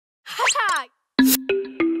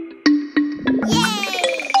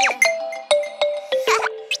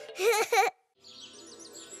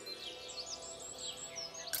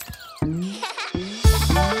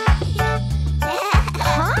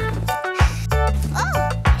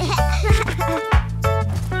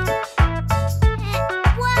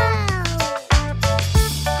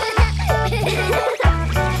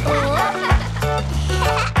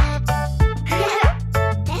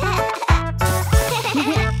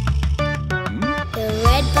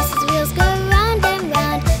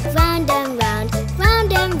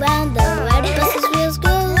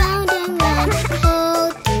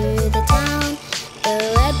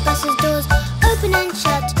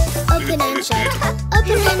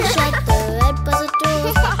Open and shut, the red bus door.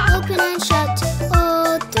 Open and shut,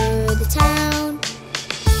 all through the town.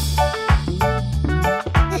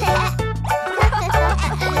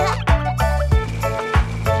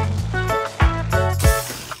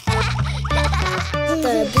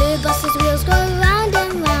 The blue bus's wheels go round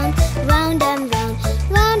and round, round and round,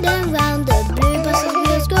 round and round. The blue bus's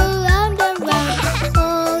wheels go round and round,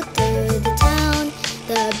 all through the town.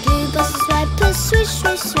 The blue bus's wipers swish,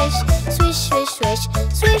 swish, swish, swish, swish, swish,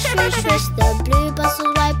 swish, swish, swish. The blue bus's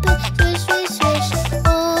wipers swish, swish, swish,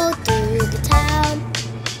 all through the town.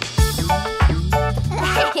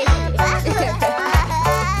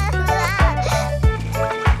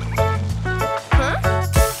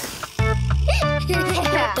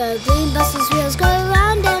 The green bus's wheels go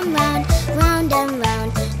round and round, round and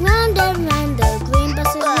round, round and round. The green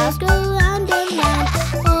bus's wheels go round and round,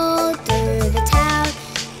 all through the town.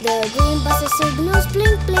 The green bus's signals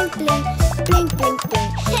blink, blink, blink, blink, blink,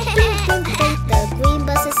 blink, blink, blink, blink. The green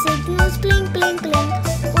bus's signals blink, blink, blink,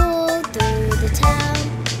 all through the town.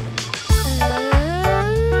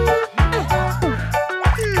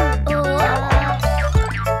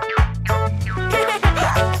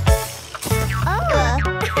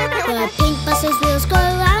 The pink bus's wheels go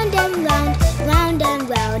round and round, round and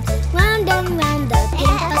round, round and round. The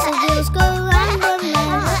pink bus's wheels go round and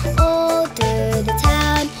round, all through the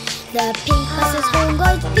town. The pink bus's horn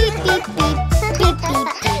goes beep, beep, beep, beep, beep,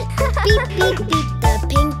 beep, beep, beep, beep. The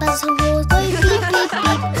pink bus's horn goes beep, beep, beep,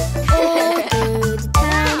 all through the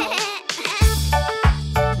town.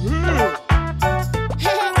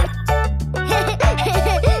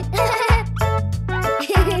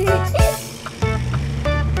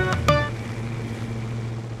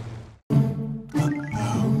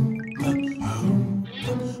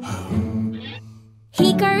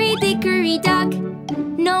 Hickory dickory dock,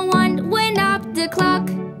 no one went up the clock.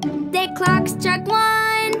 The clock struck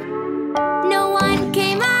one, no one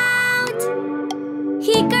came out.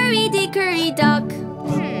 Hickory dickory dock.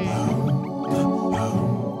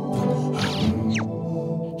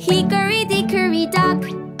 Hickory dickory dock,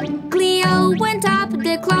 Cleo went up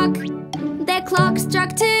the clock. The clock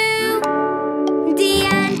struck two, the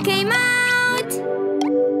ant came out.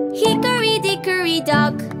 Hickory dickory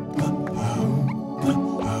dock.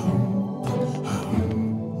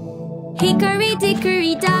 Hickory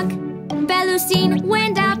dickory dock, Belusine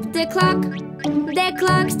went up the clock. The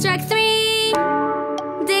clock struck three,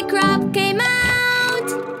 the crop came out.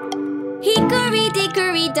 Hickory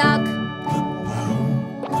dickory dock.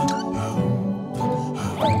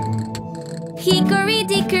 Hickory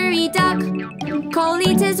dickory dock,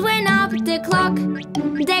 Colitas went up the clock.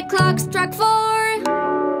 The clock struck four,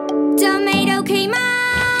 tomato came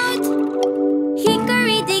out.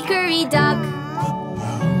 Hickory dickory dock.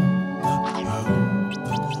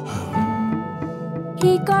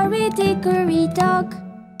 Hickory dickory dock,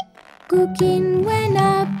 Cuquin went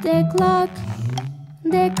up the clock.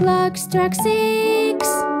 The clock struck six,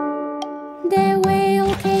 the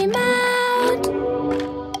whale came out.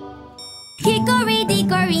 Hickory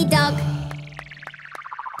dickory dock.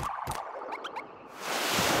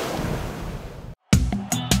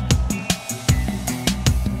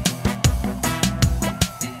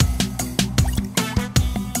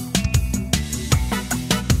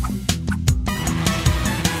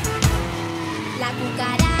 La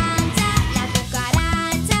cucaracha,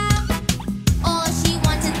 all she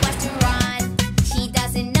wanted was to run. She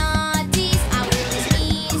doesn't notice our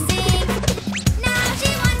music. Now she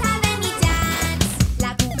won't have any chance.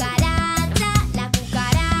 La cucaracha.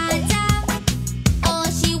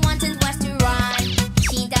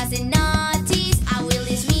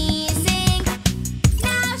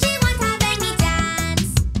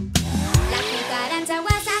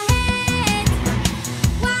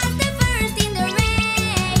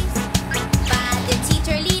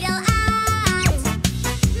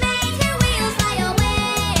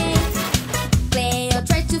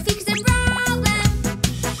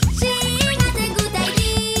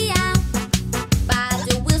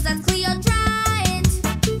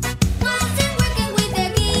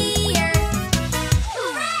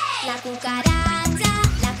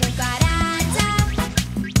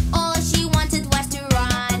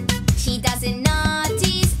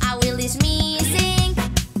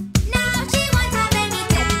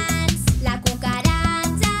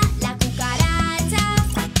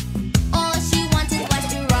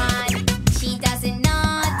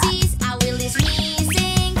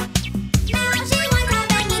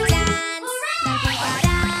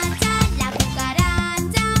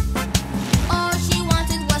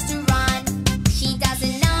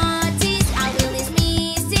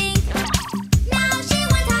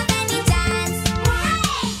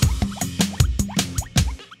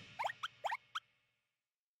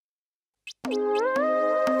 Are you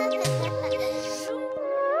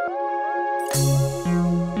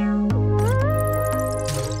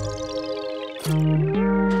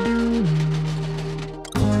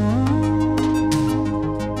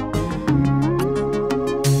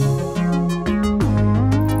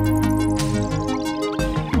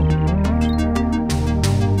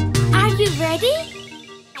ready?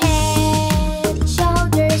 Head,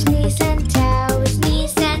 shoulders, knees and toes,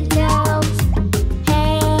 knees and toes.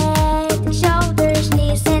 Head, shoulders,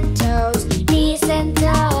 knees and toes, knees and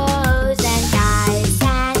toes. And eyes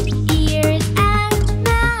and ears and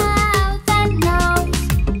mouth and nose.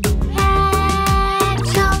 Head,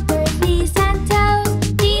 shoulders, knees and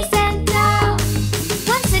toes, knees and toes.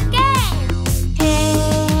 Once again.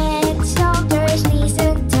 Head, shoulders, knees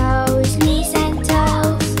and toes, knees and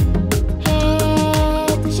toes.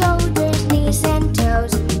 Head, shoulders, knees and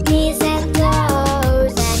toes, knees and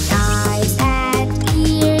toes. And eyes and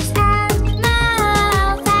ears and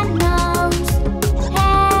mouth and nose.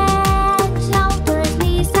 Head, shoulders,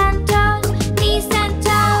 knees and toes, knees and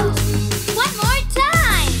toes. One more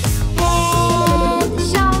time. Head,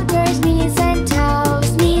 shoulders, knees and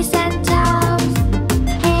toes, knees and toes.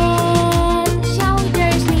 Head,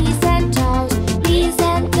 shoulders, knees and toes, knees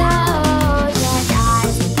and toes. And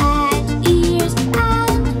eyes and ears and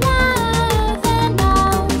mouth and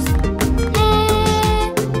nose.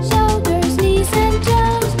 Head, shoulders, knees and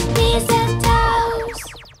toes, knees and toes.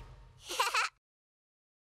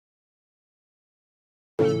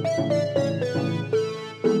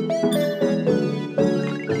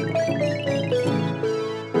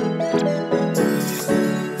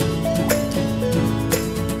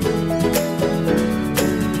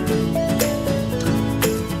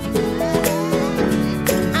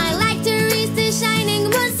 I like to reach the shining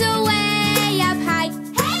moon so way up high.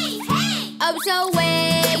 Hey, hey! Oh, so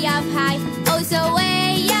way up high. Oh, so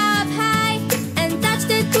way up high. And touch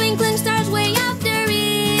the twinkling stars way up there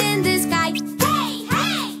in the sky. Hey,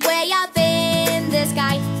 hey! Way up in the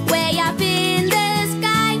sky. Way up in the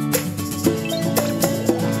sky.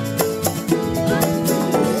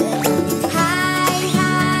 High,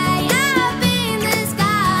 high up in the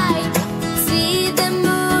sky. See the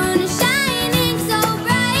moon shining so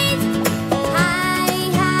bright. High,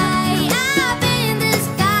 high up in the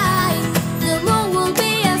sky. The moon will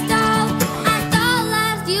be as tall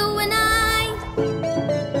as you and I.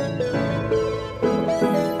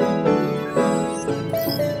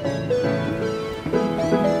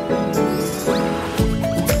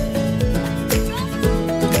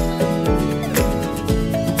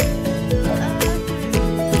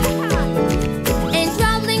 And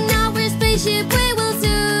traveling now our spaceship, we will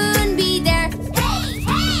soon be there. Hey,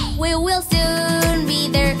 hey! We will soon be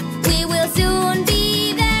there. We will soon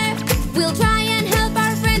be there. We'll try and help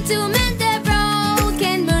our friend to mend the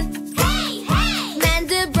broken moon. Hey, hey! Mend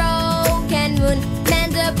the broken moon.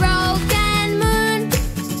 Mend the broken moon.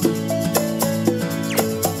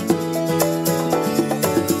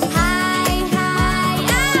 High, high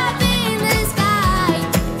up in the sky.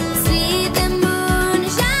 See the moon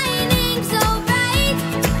shining so bright.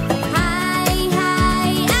 High,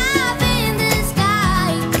 high up in the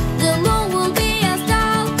sky. The moon will be as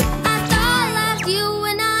tall as you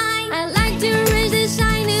and I. I like to reach the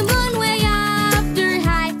shining moon way up there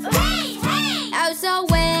high. Hey, hey! Oh, so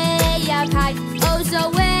way up high. Oh, so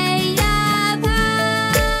way up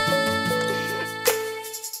high.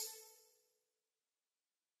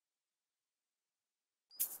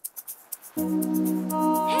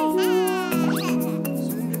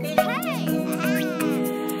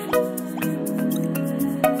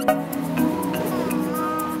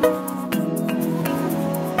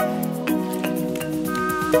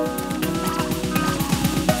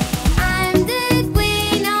 I'm the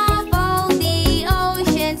queen of all the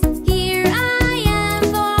oceans. Here I am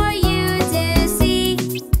for you to see.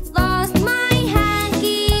 Lost my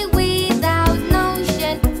hanky without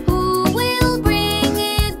notion. Who will bring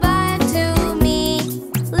it back to me?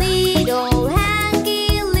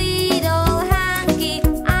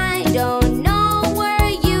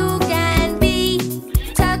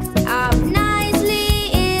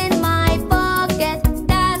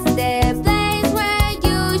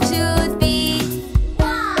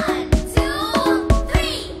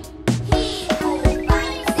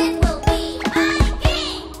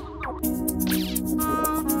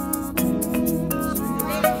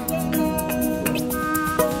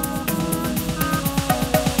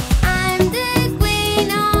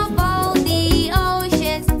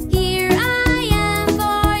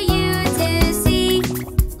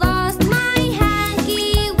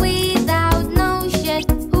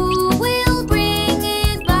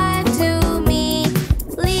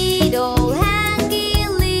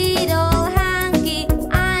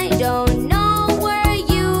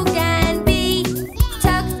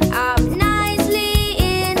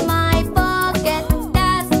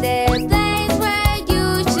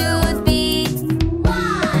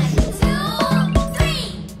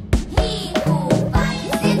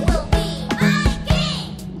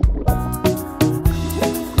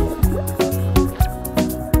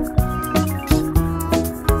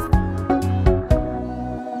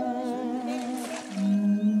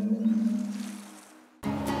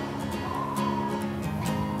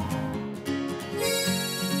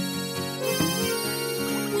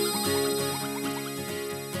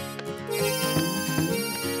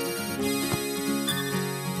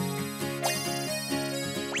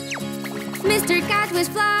 Mr. Cat was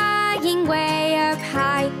flying way up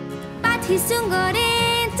high, but he soon got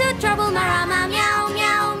into trouble. Marama, meow,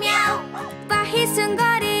 meow, meow. But he soon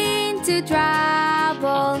got into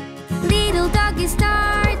trouble. Little doggy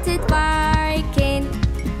started barking.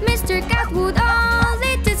 Mr. Cat would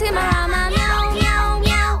only tease him. Marama, meow, meow,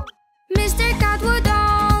 meow. Mr. Cat would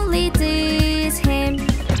only tease him.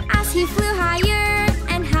 As he flew higher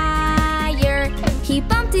and higher, he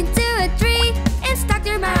bumped into a tree and stuck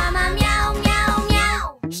there. Marama, meow, meow,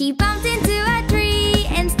 meow. He bumped into a tree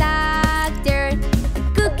and stuck there.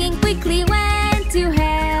 Cuquin quickly went to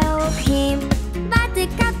help him, but the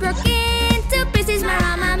cat broke into pieces.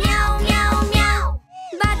 Marama, meow, meow, meow.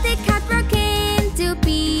 But the cat broke into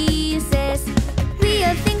pieces.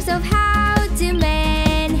 Cleo thinks of how to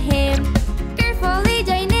mend him, carefully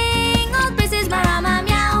joining all pieces. Marama,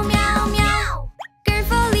 meow, meow, meow.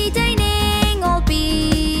 Carefully joining all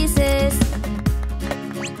pieces.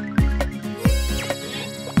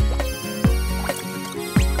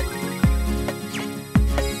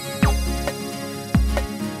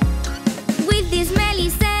 With the smelly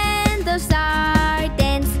scent of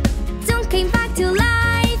sardines, soon came back to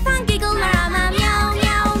life and giggled. Marama, meow,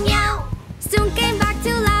 meow, meow. Soon came back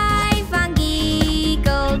to life and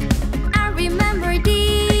giggled. I remember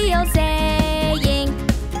the old saying,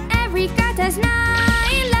 every cat has 9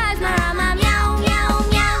 lives. Marama, meow, meow,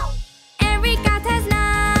 meow. Every cat has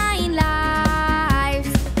 9 lives.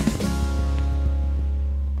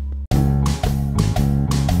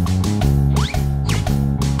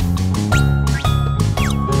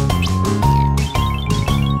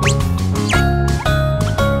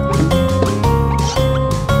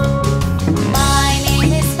 My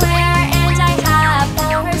name is Square and I have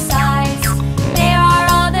 4 sides. They are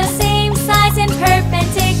all the same size and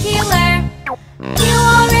perpendicular. You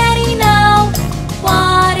already know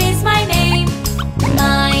what is my name.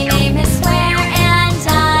 My name is Square and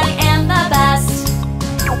I am the best.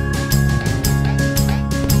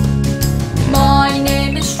 My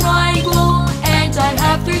name is Triangle and I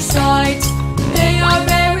have 3 sides. They are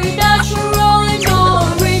very natural and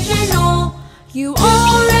original. You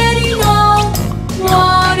already know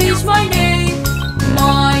what is my name.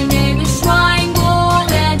 My name is Triangle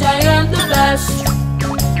and I am the best.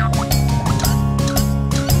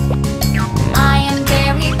 I am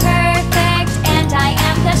very perfect and I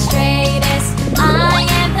am the straightest. I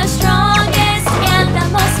am the strongest and the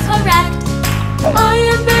most correct. I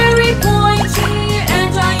am very pointy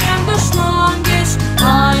and I am the strongest.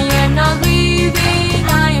 I am not leaving,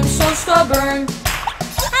 I am so stubborn.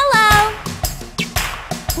 Hello!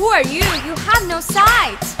 Who are you? You have no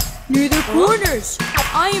sides. Neither corners.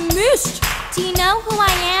 I am Mist. Do you know who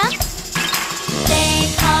I am? They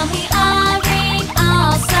call me a ring,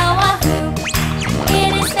 also a hoop.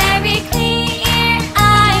 It is very clear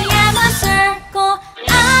I am a circle.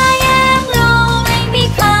 I am rolling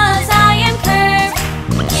because I am curved.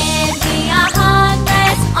 Give me a hug,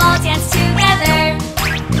 let's all dance together.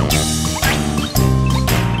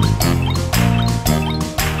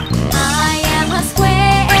 I am a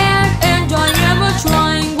square And I am a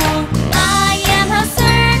triangle. I am a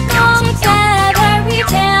circle. Together we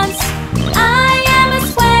dance.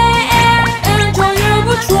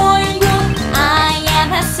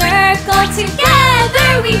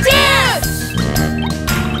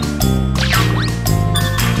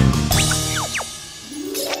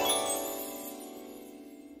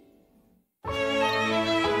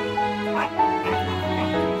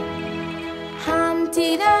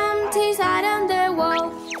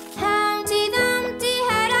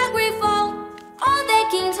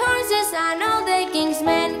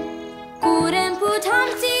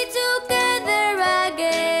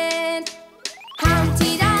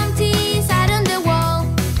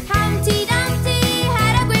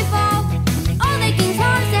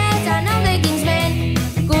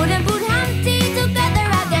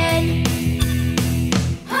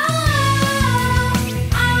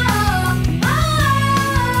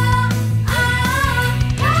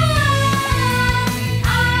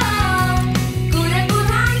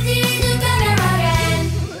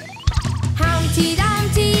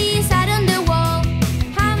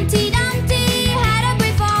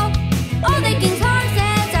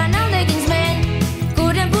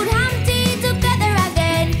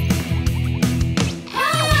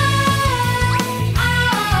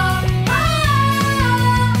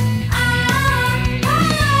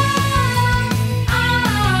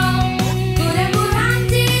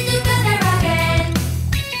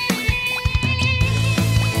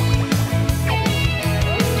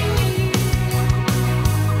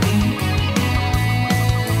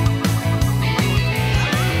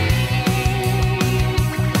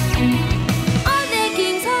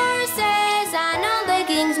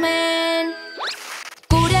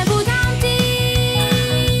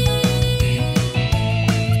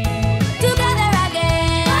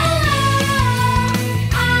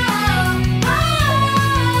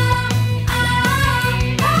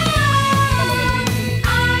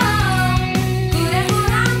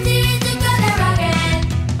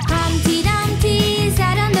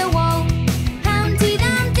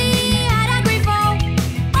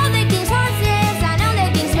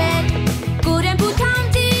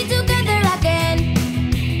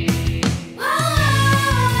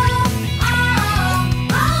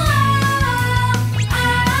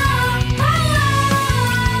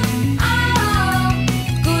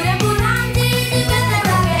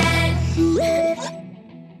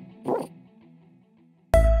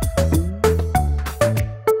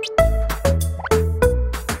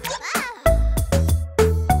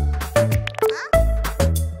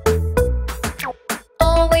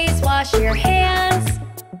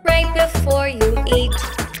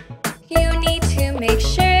 make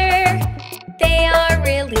sure they are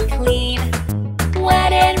really clean.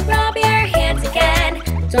 Wet and rub your hands again.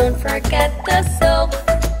 Don't forget the soap.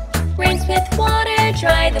 Rinse with water,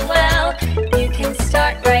 dry them well. You can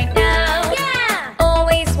start right now. Yeah!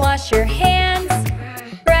 Always wash your hands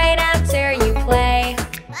right after you play.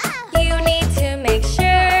 You need to make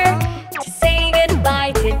sure to say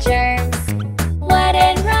goodbye to germs. Wet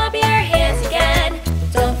and rub your hands again.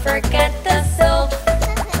 Don't forget the soap.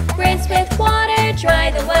 Rinse with water,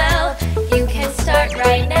 dry them well. You can start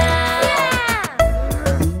right now.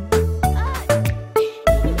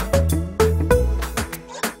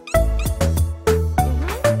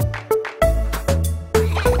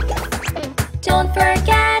 Don't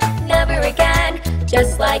forget, never again.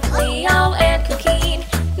 Just like Cleo and Cuquin,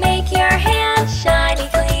 make your hands shiny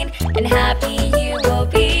clean, and happy you will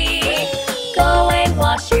be. Go and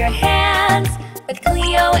wash your hands with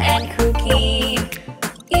Cleo and Cuquin.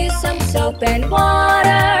 Use some soap and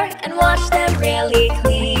water and wash them really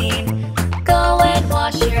clean. Go and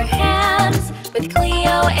wash your hands with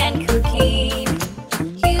Cleo and Cuquin.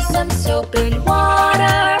 Use some soap and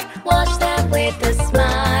water, wash them with a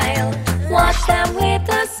smile. Wash them with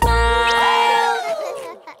a smile.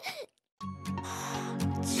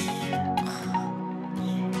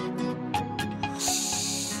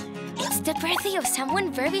 It's the birthday of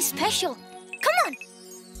someone very special. Come on!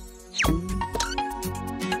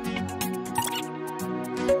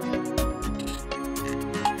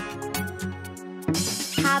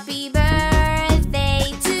 Happy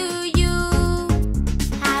birthday to you.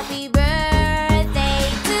 Happy birthday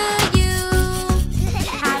to you.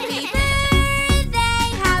 Happy birthday,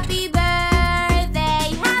 happy birthday,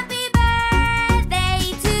 happy birthday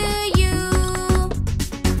to you.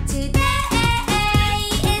 Today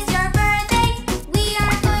is your birthday. We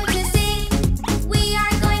are going to sing. We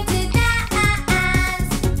are going to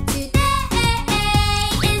dance. Today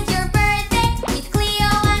is your birthday. With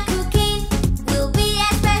Cleo and Cuquin, will be a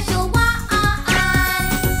special one.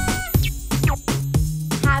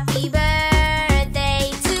 Happy birthday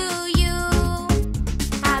to you.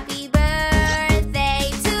 Happy birthday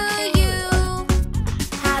to you.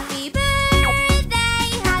 Happy birthday,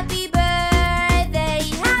 happy birthday,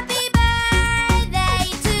 happy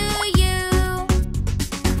birthday to you.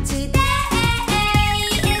 Today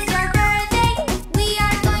is your birthday. We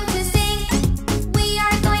are going to sing. We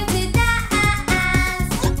are going to dance.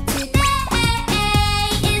 Today is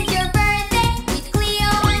your birthday. With Cleo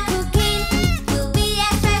and Cuquin, will be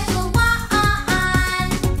a special one.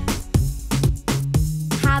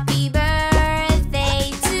 Happy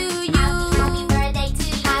birthday to you. Happy birthday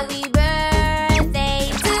to you. Happy birthday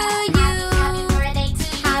to you.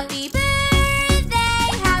 Happy birthday to you.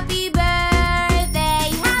 Happy birthday, happy birthday,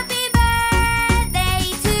 happy birthday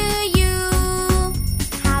to you.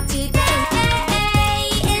 Today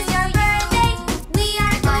is your birthday. We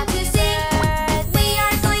are going to sing. We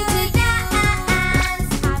are going to dance.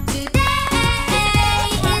 Today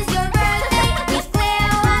is your birthday. With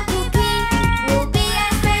Cleo and Cuquin, will be a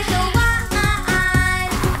special one.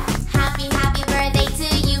 Happy birthday to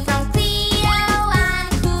you from Cleo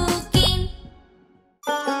and Cuquin.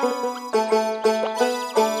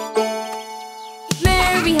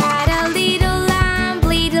 Mary had a little lamb,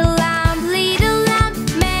 little lamb, little lamb.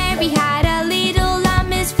 Mary had a little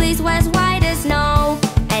lamb, his fleece was white as snow.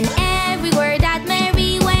 And everywhere that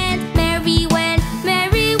Mary went, Mary went,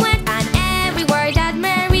 Mary went. And everywhere that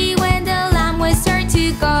Mary went, the lamb was sure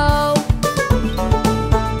to go.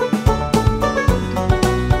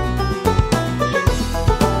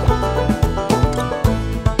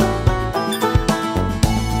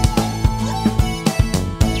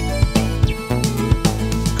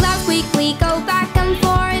 Clouds quickly go back and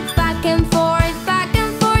forth, back and forth, back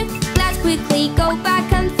and forth. Clouds quickly go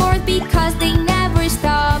back and forth because they never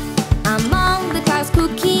stop. Among the clouds,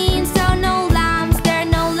 Cuquin saw no lambs there,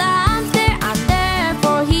 no lambs there. And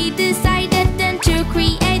therefore he decided then to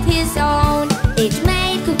create his own. It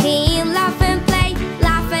made Cuquin laugh and play,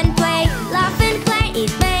 laugh and play, laugh and play.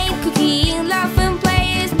 It made Cuquin laugh and play,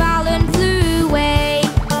 his balloon flew away.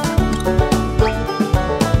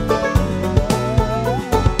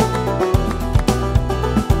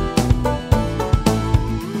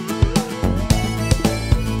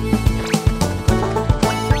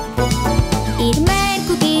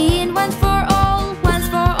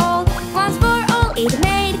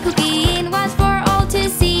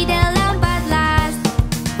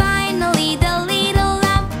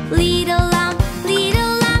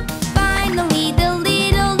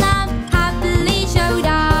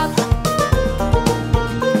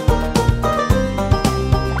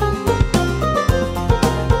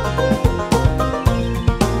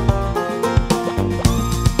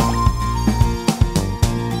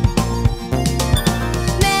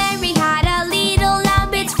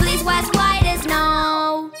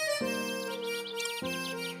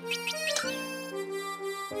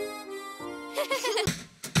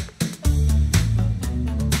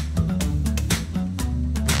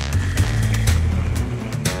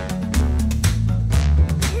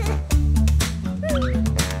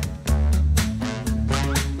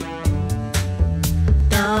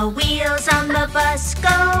 wheels on the bus go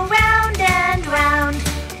round and round,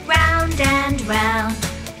 round and round,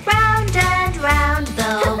 round and round.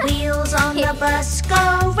 The wheels on the bus go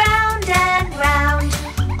round and round,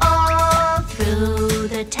 all through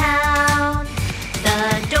the town.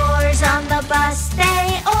 The doors on the bus,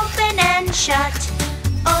 they open and shut,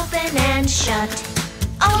 open and shut,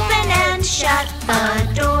 open and shut.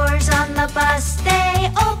 The doors on the bus,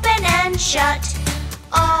 they open and shut,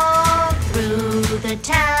 all through the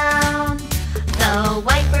town. The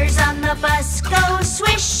wipers on the bus go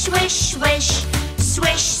swish, swish, swish,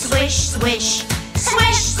 swish, swish, swish,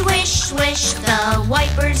 swish, swish, swish. The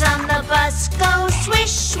wipers on the bus go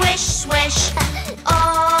swish, swish, swish,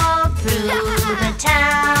 all through the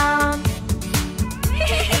town.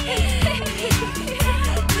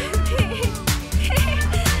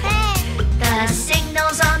 The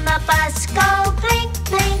signals on the bus go blink,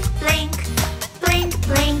 blink, blink, blink,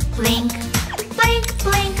 blink, blink, blink,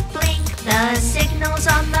 blink, blink. The signals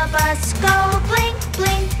on the bus go blink,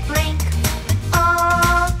 blink, blink,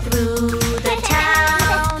 all through the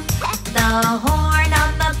town. The horn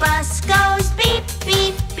on the bus goes beep,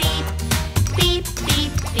 beep, beep, beep,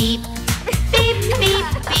 beep, beep, beep, beep,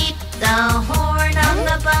 beep. The horn on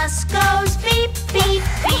the bus goes beep, beep,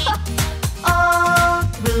 beep, all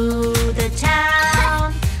through the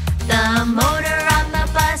town. The motor on the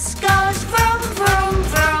bus goes vroom, vroom,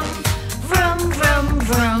 vroom, vroom, vroom,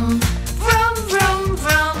 vroom, vroom, vroom,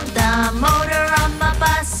 vroom. The motor on the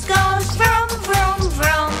bus goes vroom, vroom,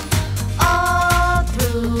 vroom, all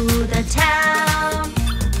through the town.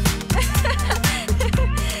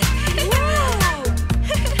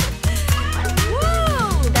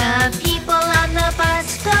 The people on the bus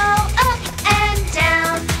go up and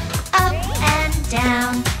down, up and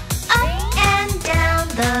down, up and down.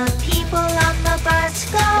 The people on the bus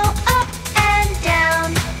go up and down,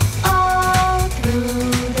 all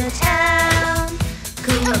through the town.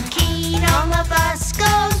 Cuquin on the bus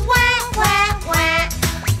goes wah, wah, wah,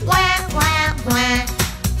 wah, wah, wah,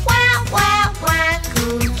 wah, wah, wah.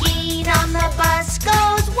 Cuquin on the bus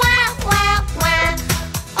goes wah, wah, wah,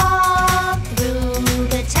 all through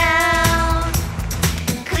the town.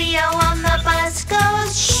 Cleo on the bus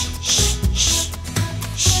goes shh, shh, shh,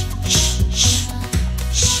 shh, shh,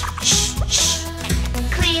 shh, shh, shh.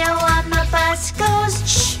 Cleo on the bus goes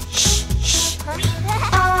shh, shh, shh,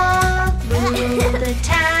 all through the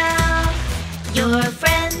town. Your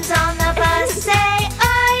friends on the bus say,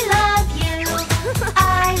 I love you,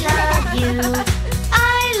 I love you,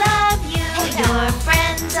 I love you. Your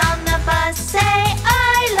friends on the bus say,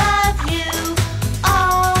 I love you,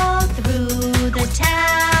 all through the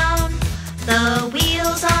town. The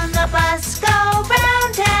wheels on the bus go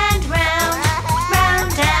round and round,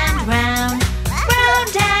 round and round,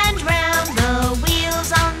 round and round. The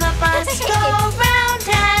wheels on the bus go round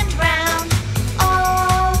and round,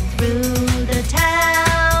 all through the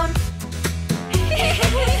town.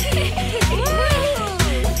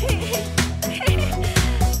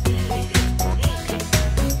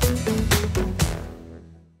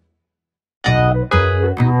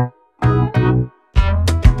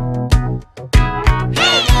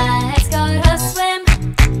 Let's go to swim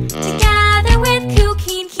together with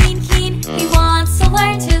Cuquin, Keen, Keen. He wants to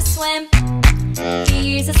learn to swim.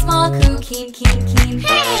 He's a small Cuquin, Keen, Keen.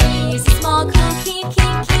 He's a small Cuquin,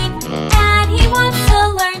 Keen, Keen. And he wants to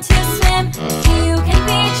learn to swim. You can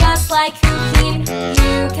be just like Cuquin.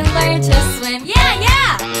 You can learn to swim. Yeah,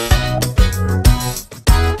 yeah!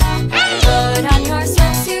 Put on your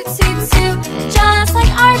swimsuit, suit, suit. Just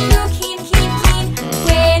like our Cuquin, Keen, Keen.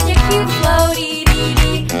 With your cute floaty dee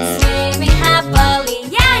dee. Swimming happily.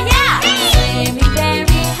 Yeah, yeah! Swimming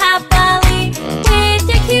very happily. With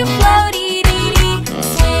your cute floaty dee dee.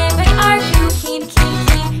 Swimming our Cuquin, Keen,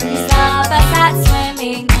 Keen. He's the best at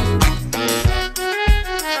swimming.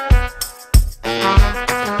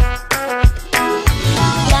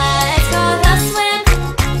 Let's go to swim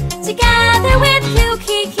together with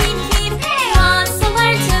Cuquin, Keen, Keen. He wants to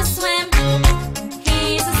learn to swim.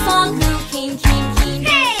 He's a small Cuquin, Keen, Keen.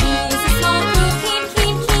 He's a small Cuquin,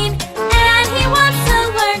 Keen, Keen. And he wants to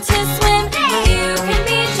learn to swim. You can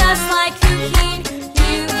be just like Cuquin.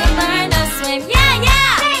 You can learn to swim. Yeah,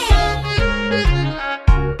 yeah!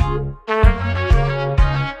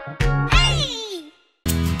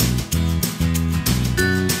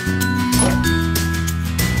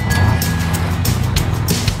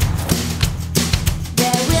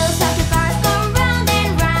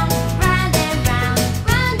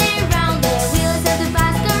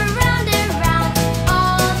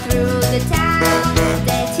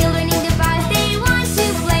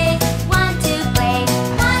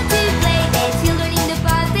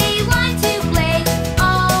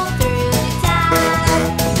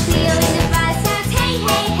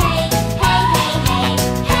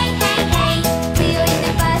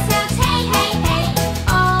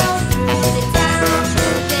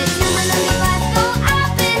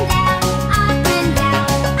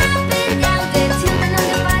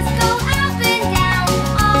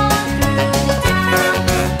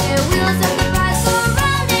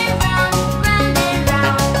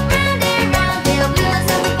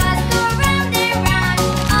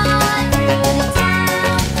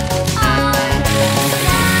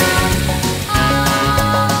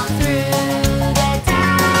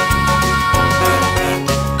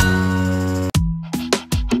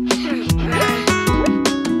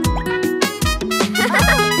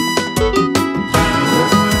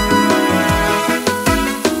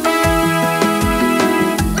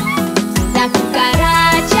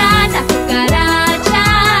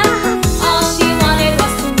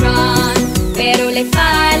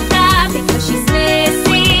 because she's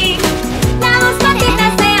missing. La dos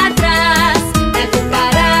patitas de atrás. La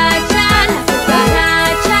cucaracha, la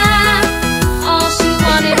cucaracha. All she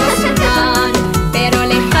wanted was to run, pero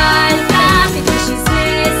le falta because she's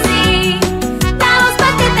missing. La dos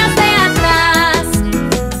patitas de atrás.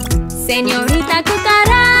 Señorita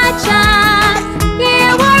cucaracha,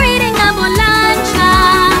 you're worried in avalancha,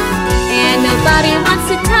 and nobody wants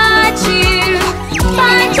to touch you.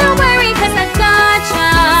 But don't worry, cause I've gotcha.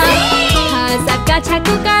 Cause I've gotcha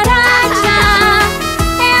cucaracha,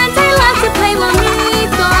 and I love to play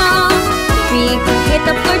bonito. We could hit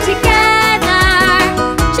the floor together,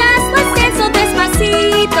 just let's dance so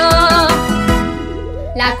despacito.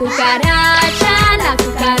 La cucaracha,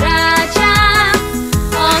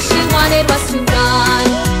 all she wanted was to run,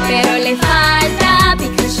 pero le falta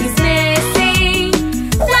because she's missing.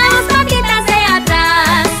 Las patitas de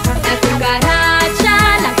atrás. La cucaracha,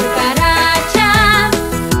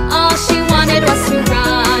 all she wanted was to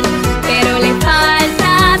run, pero le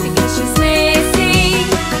falta because she's missing.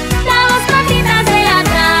 Las patitas de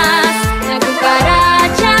atrás. La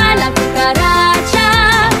cucaracha,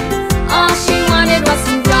 all she wanted was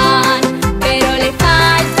to run, pero le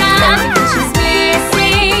falta because she's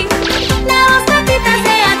missing. Las patitas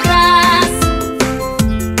de atrás.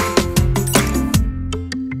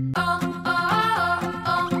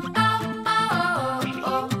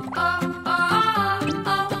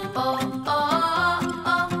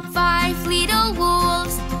 Five little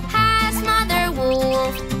wolves has mother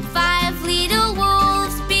wolf. Five little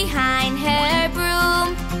wolves behind her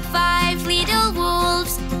broom. Five little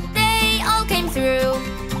wolves, they all came through,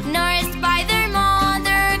 nourished by their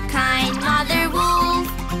mother, kind mother wolf.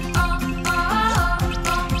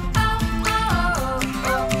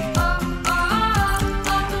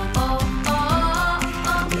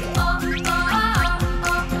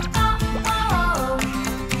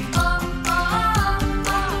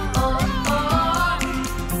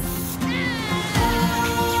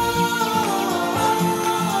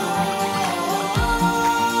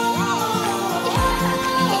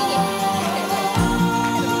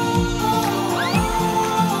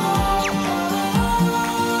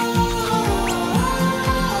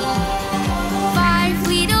 Five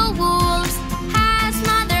little wolves has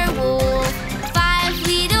mother wolf. Five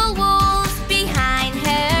little wolves behind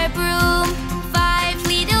her broom. Five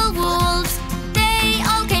little wolves, they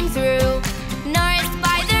all came through, nourished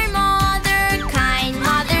by their mother, kind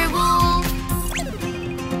mother wolf.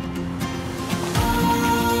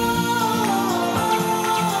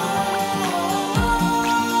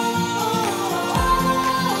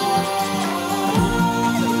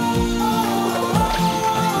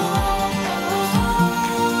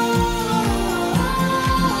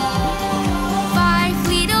 Five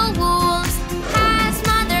little wolves has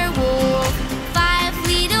mother wolf. Five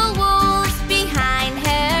little wolves behind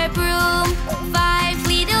her broom. Five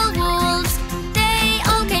little wolves, they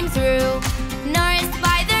all came through, nourished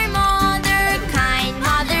by their mother, kind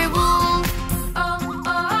mother wolf.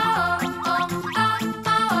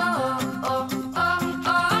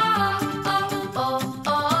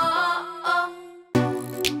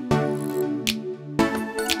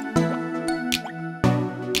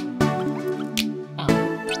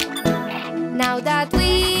 Now that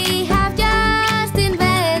we have just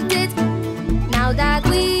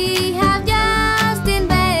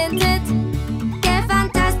invented, que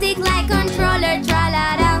fantastic light controller,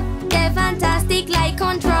 tra-la-la. Que fantastic light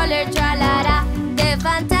controller, tra-la-la. Que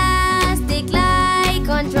fantastic light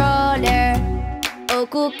controller. Oh,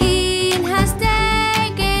 Cuquin has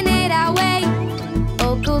taken it away.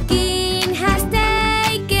 Oh, Cuquin has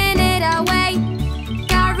taken it away.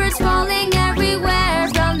 Carrots falling everywhere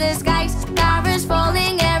from the skies. Carrots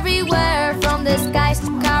falling everywhere from the skies.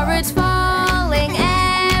 Carrots falling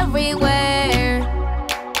everywhere.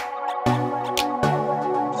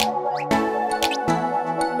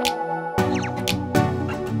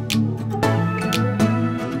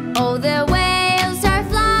 Oh, the whales are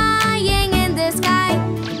flying in the sky.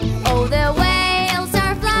 Oh, the whales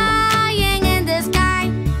are flying in the sky.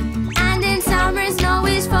 And in summer snow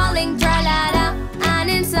is falling, tra-la-la. And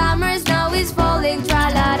in summer snow is falling,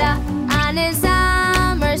 tra-la-la. And in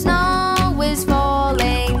summer snow is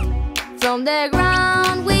falling. From the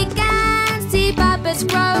ground we can see puppets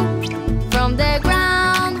grow. From the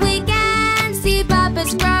ground we can see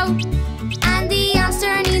puppets grow. And the ants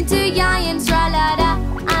turn into giants, tra-la-la.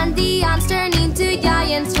 And the ants turn into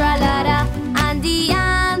giants, tra-la-la. And the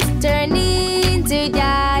ants turn into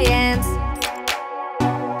giants.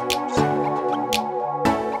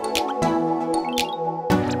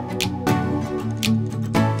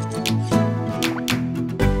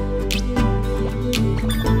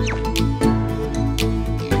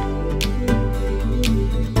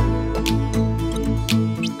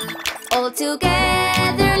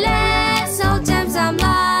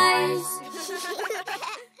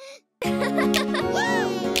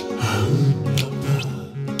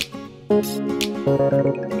 The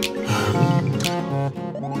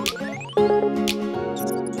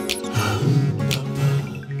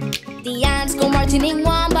ants go marching in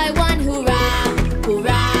one by one, hurrah,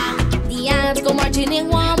 hurrah. The ants go marching in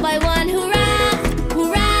one by one, hurrah,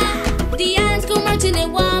 hurrah. The ants go marching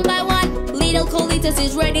in one by one. Little Colitas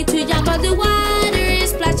is ready to jump on the water.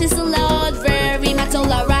 Splashes a lot, very much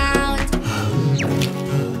all around.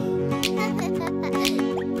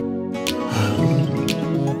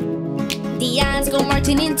 The ants go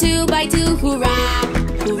marching in two by two, hurrah,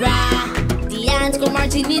 hurrah. The ants go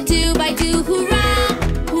marching in two by two, hurrah,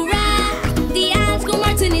 hurrah. The ants go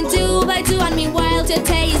marching in two by two, and meanwhile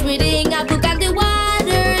Tete is reading a book, and the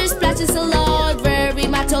water splashes a lot, very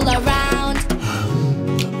much all around.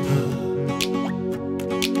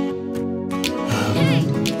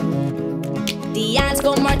 The ants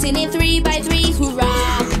go marching in three by three,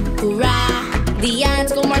 hurrah, hurrah. The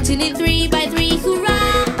ants go marching in three by three,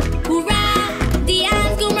 hurrah, hurrah. The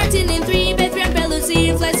ants go marching in three by three, and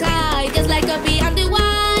Pelusine flies high just like a bee, and the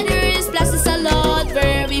water splashes a lot,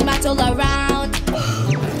 very much all around.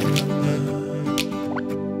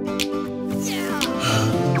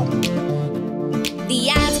 The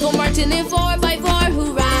ants go marching in four by four,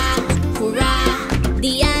 hurrah, hurrah.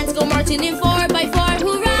 The ants go marching in four by four,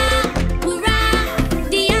 hurrah, hurrah.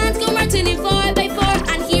 The ants go marching in four by four,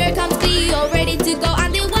 and here comes Cleo ready to go,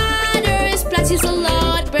 and the water splashes a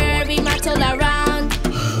lot, very much all around.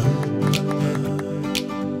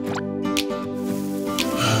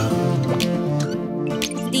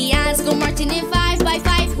 The ants go marching in five by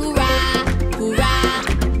five, hurrah, hurrah.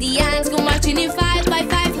 The ants go marching in five by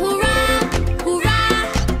five, hurrah, hurrah.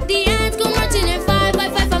 The ants go marching in five by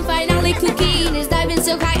five, and finally Cuquin is diving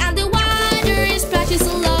so high, and the water splashes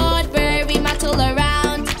a lot, very much all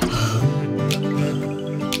around.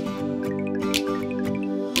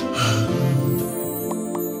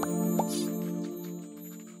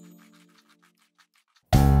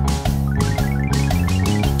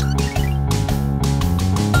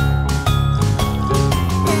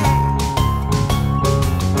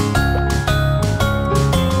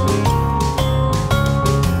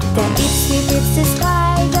 The itsy bitsy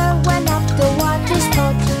spider went up the water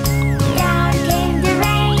spout. Down came the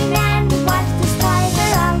rain and washed the spider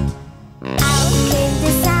out. Out came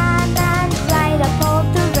the sun and dried up all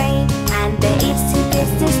the rain. And the itsy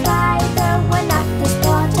bitsy spider went up the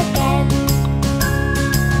spout again.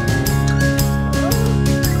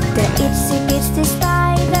 The itsy bitsy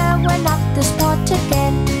spider went up the spout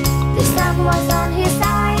again. The sun was on his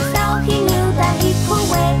side, so he knew that he could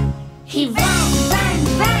win. He ran, ran,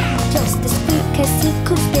 ran, just as quick as he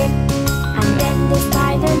could spin. And then the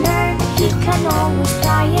spider learned he can always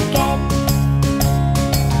fly again.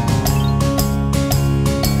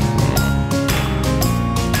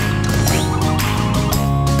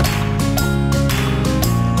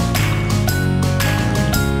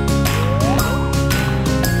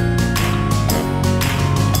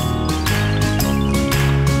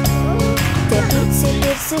 The itsy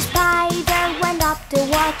bitsy spider went up the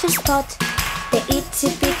water spout. The itsy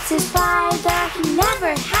bitsy spider, he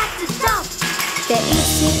never had to stop. The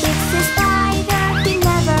itsy bitsy spider, he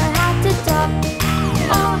never had to stop.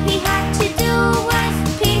 All he had to do was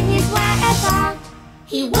pin his web out.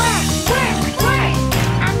 He worked, worked, worked,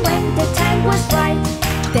 and when the time was right,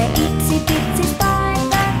 the itsy bitsy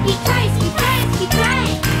spider, he cried, he cried, he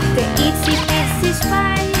cried. The itsy bitsy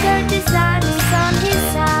spider, the sun is on his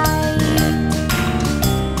side.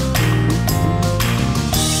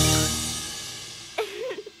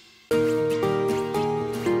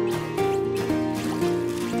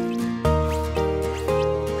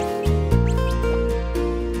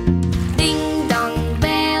 Ding dong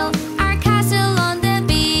bell, our castle on the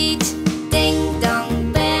beach. Ding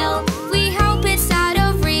dong bell, we hope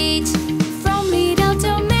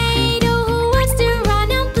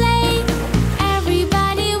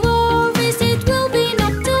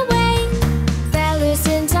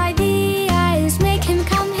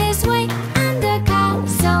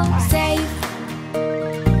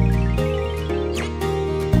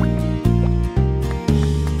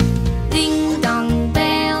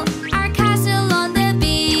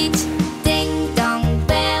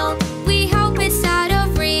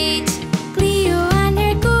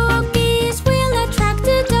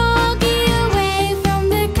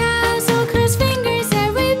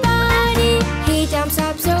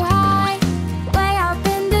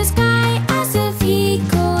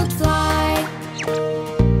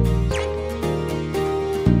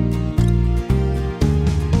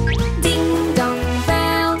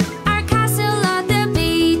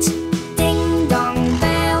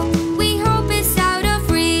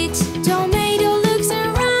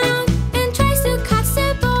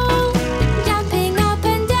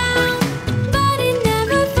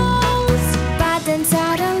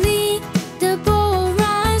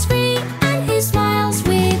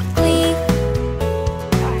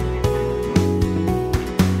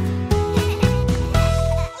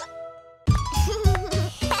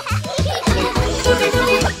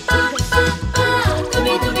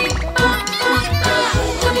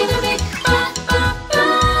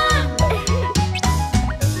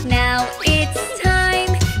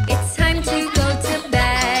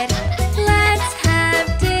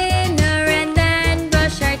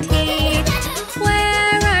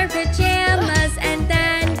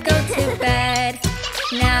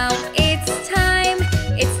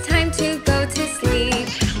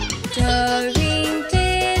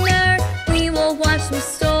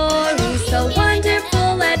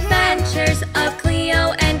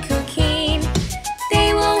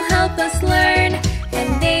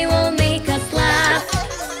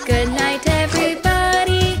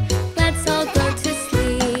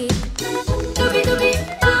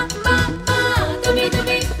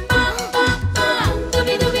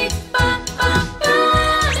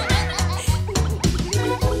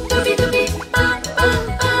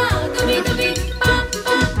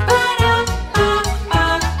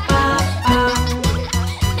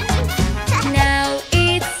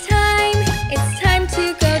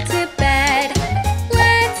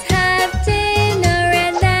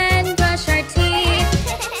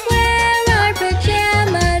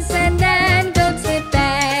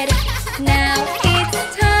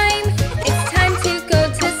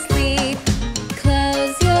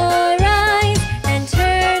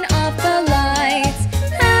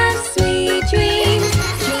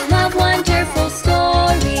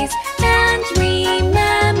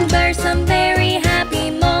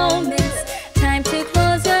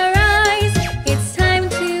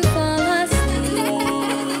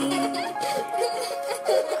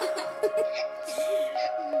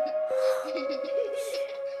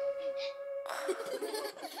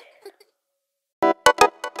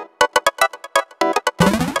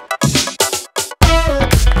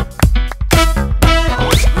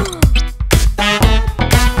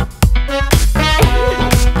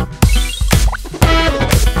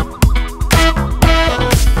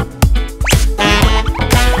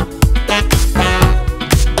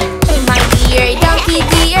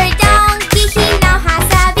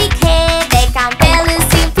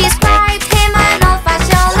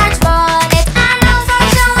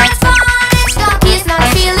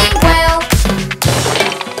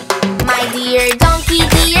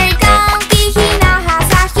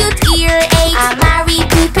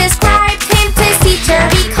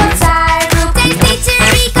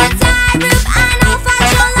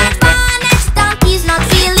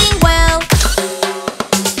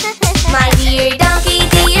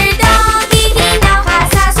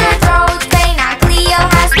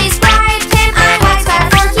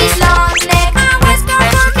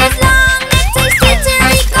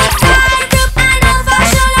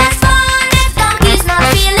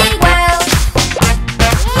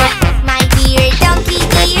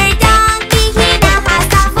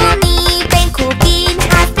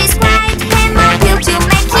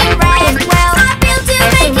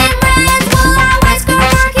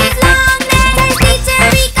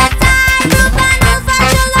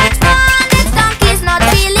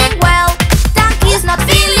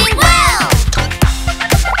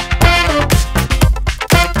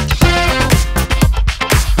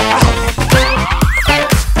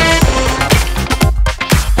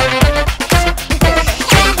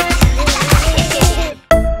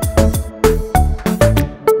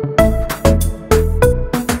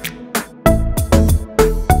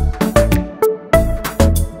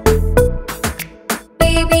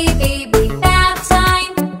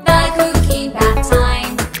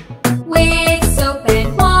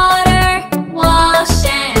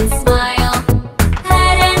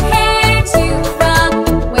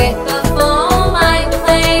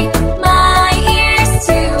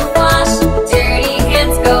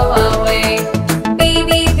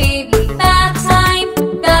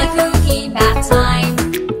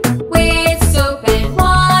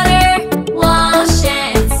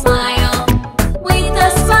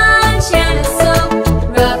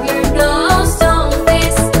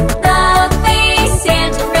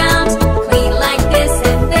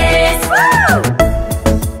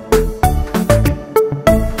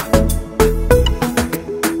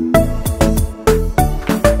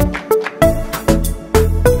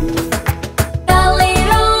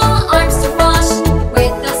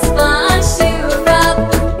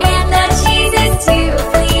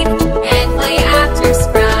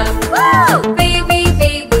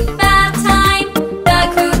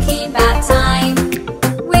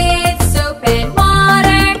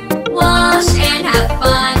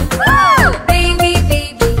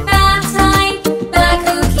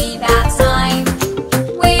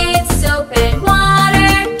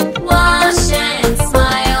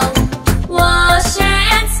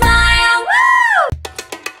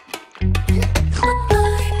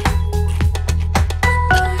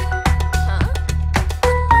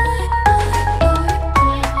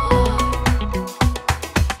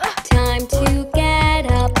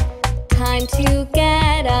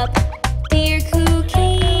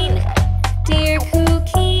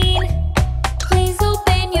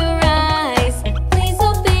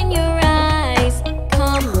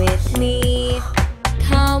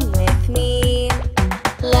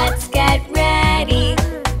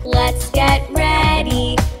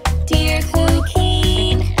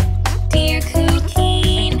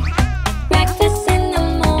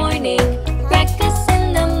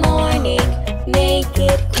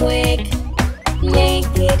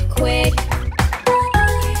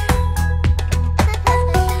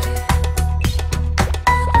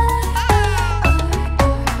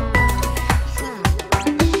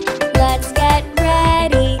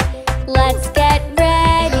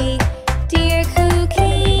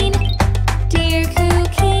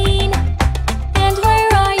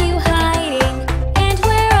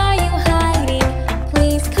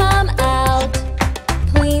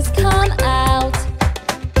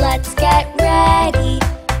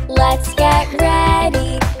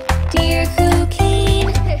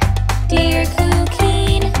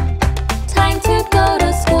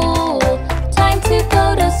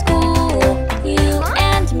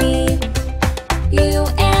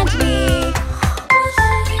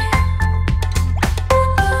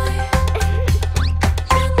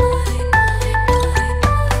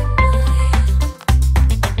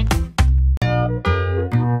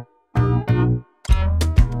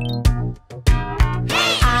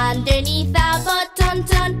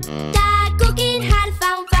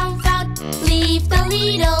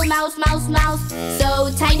mouse.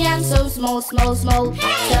 So tiny and so small, small, small.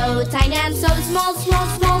 So tiny and so small, small,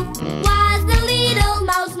 small. Was the little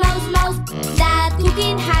mouse, mouse, mouse that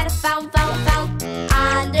Cuquin had found, found, found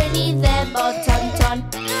underneath the bottom.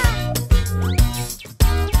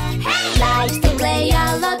 Likes to play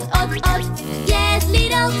a lot, yes,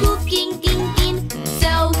 little Cuquin, kin.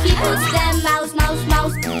 So he puts the mouse, mouse,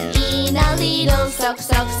 mouse in a little sock,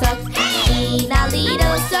 sock, sock. In a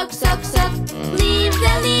little sock, sock, sock. Leave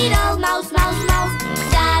the little mouse, mouse, mouse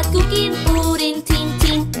that Cuquin put in tin,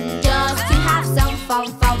 tin, just to have some fun,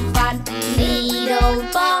 fun, fun. Little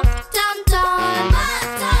bottom.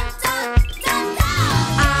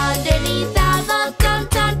 Underneath the bottom,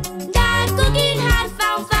 that Cuquin had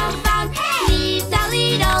found, found, found. Leave the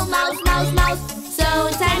little mouse, mouse, mouse. So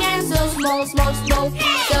tiny and so small, small, small.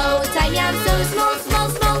 So tiny and so small, small,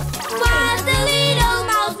 small. Was the little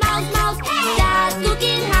mouse, mouse, mouse that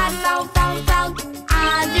Cuquin had found, found, found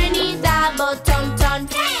underneath the bottom.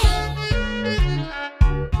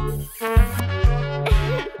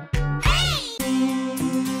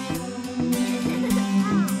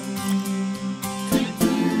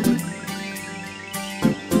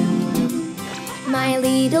 My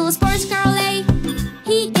little sports car Olay,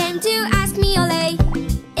 he came to ask me Olay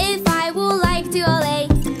if I would like to Olay,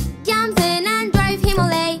 jump in and drive him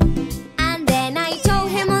Olay. And then I told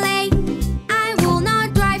him Olay, I will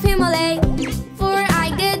not drive him Olay, for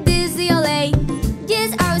I get dizzy Olay.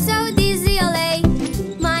 Yes, oh so dizzy Olay.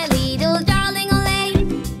 My little darling Olay,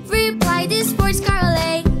 replied the sports car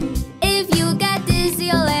Olay, if you get dizzy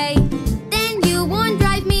Olay, then you won't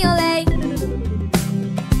drive me Olay.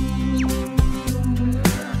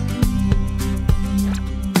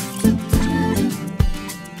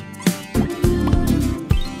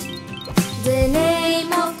 The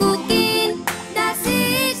name of Cuquin, the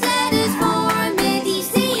 6 letters for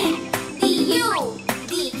medicine. D-U,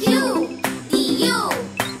 D-Q, D-U,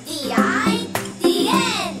 D-I,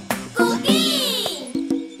 D-N,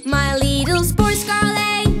 Cuquin. My little sports car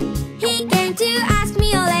Olay, he came to ask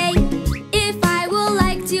me Olay if I would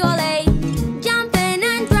like to Olay, jump in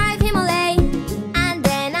and drive him Olay. And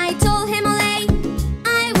then I told him Olay,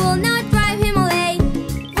 I will not drive him Olay,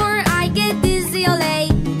 for I get dizzy Olay.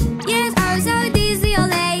 Yes, oh so dizzy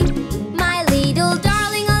Olay. My little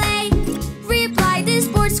darling Olay, replied the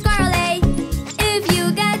sports car Olay, if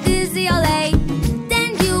you get dizzy Olay,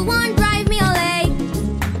 then you won't drive me Olay.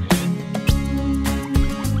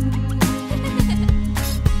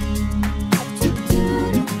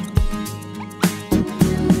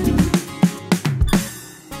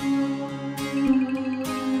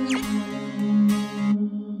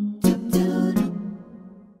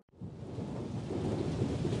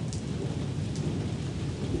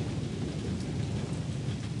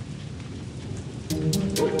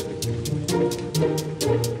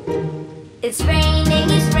 It's raining,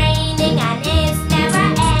 and it's never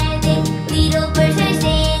ending. Little birds are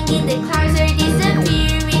singing, the clouds are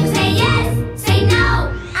disappearing. Say yes, say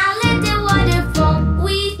no, I'll let the water fall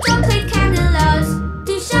with chocolate candles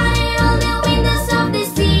to shine all the windows of the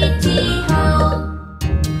city hall.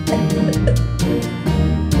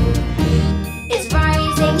 It's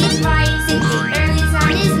rising, the early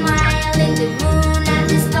sun is smiling. The moon and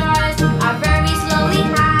the stars are very slowly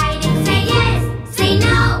hiding. Say yes, say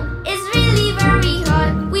no, it's really very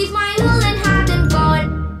hot with my woolen hat and coat.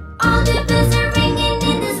 All the bells are ringing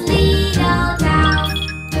in this little town.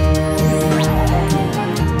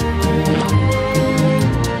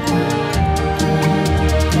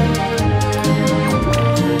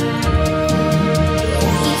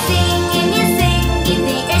 He's singing,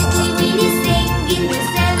 the earthly wind is singing, the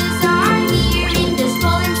sailors are hearing, the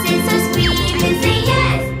falling saints are screaming. Say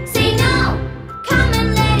yes, say no, come and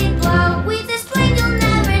let it blow. With the strength you'll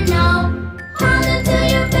never know. Hold on to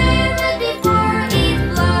your parrot before it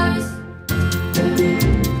blows.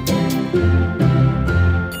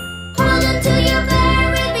 Hold on to your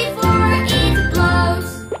parrot before it blows.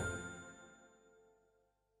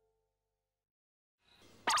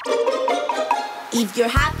 If you're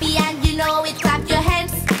happy and you know it, clap your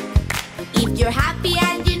hands. If you're happy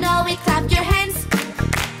and you know it, clap your hands.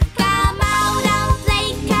 Come out and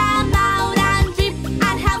play, come out and trip,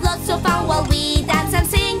 and have lots of fun while we dance and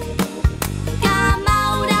sing. Come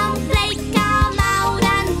out and play, come out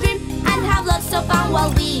and trip, and have lots of fun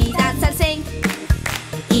while we dance and sing.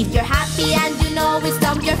 If you're happy and you know it,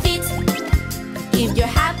 stomp your feet. If you're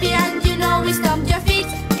happy and you know it, stomp your feet.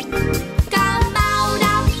 Come out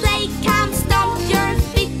and play, come stomp your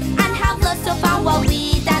feet, and have lots of fun while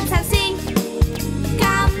we dance and sing.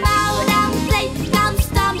 Come out and play.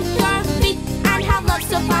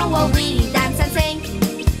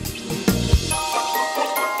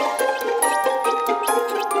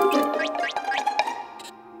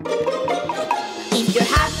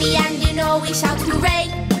 happy and you know we shout hooray.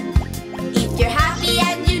 If you're happy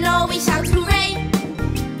and you know we shout hooray.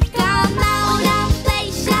 Come out and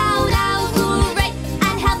play, shout out hooray,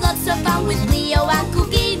 and have lots of fun with Cleo and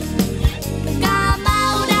Cuquin. Come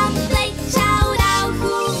out and play, shout out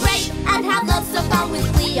hooray, and have lots of fun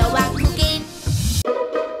with Cleo and Cuquin.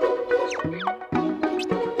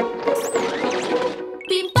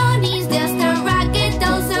 Pimpon is just a ragged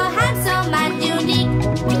doll, so handsome and unique.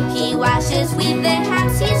 He washes with the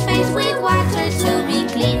hands his face with water to be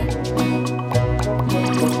clean.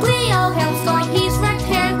 Cleo helps comb his red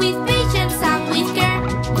hair with patience and with care.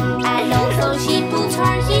 And although she pulls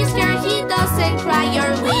her his hair, he doesn't cry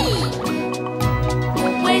or weep.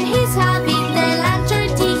 When he's having the lantern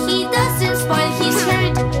tea, he doesn't spoil his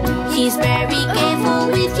shirt. He's very careful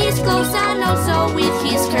with his clothes and also with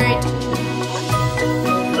his skirt.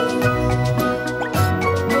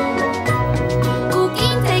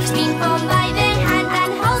 Cuquin takes Pimpon by the hand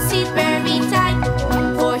and holds it very tight,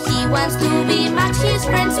 for he wants to be much his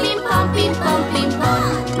friends. Pimpon, Pimpon,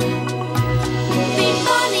 Pimpon.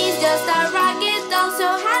 Pimpon is just a ragged doll, so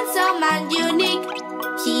handsome and unique.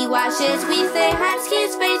 He washes with the hands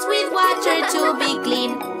his face with water to be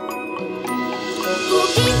clean.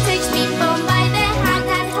 Cuquin takes Pimpon by the hand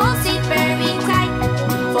and holds it very tight,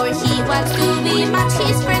 for he wants to be much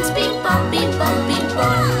his friends. Pimpon, Pimpon,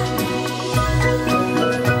 Pimpon.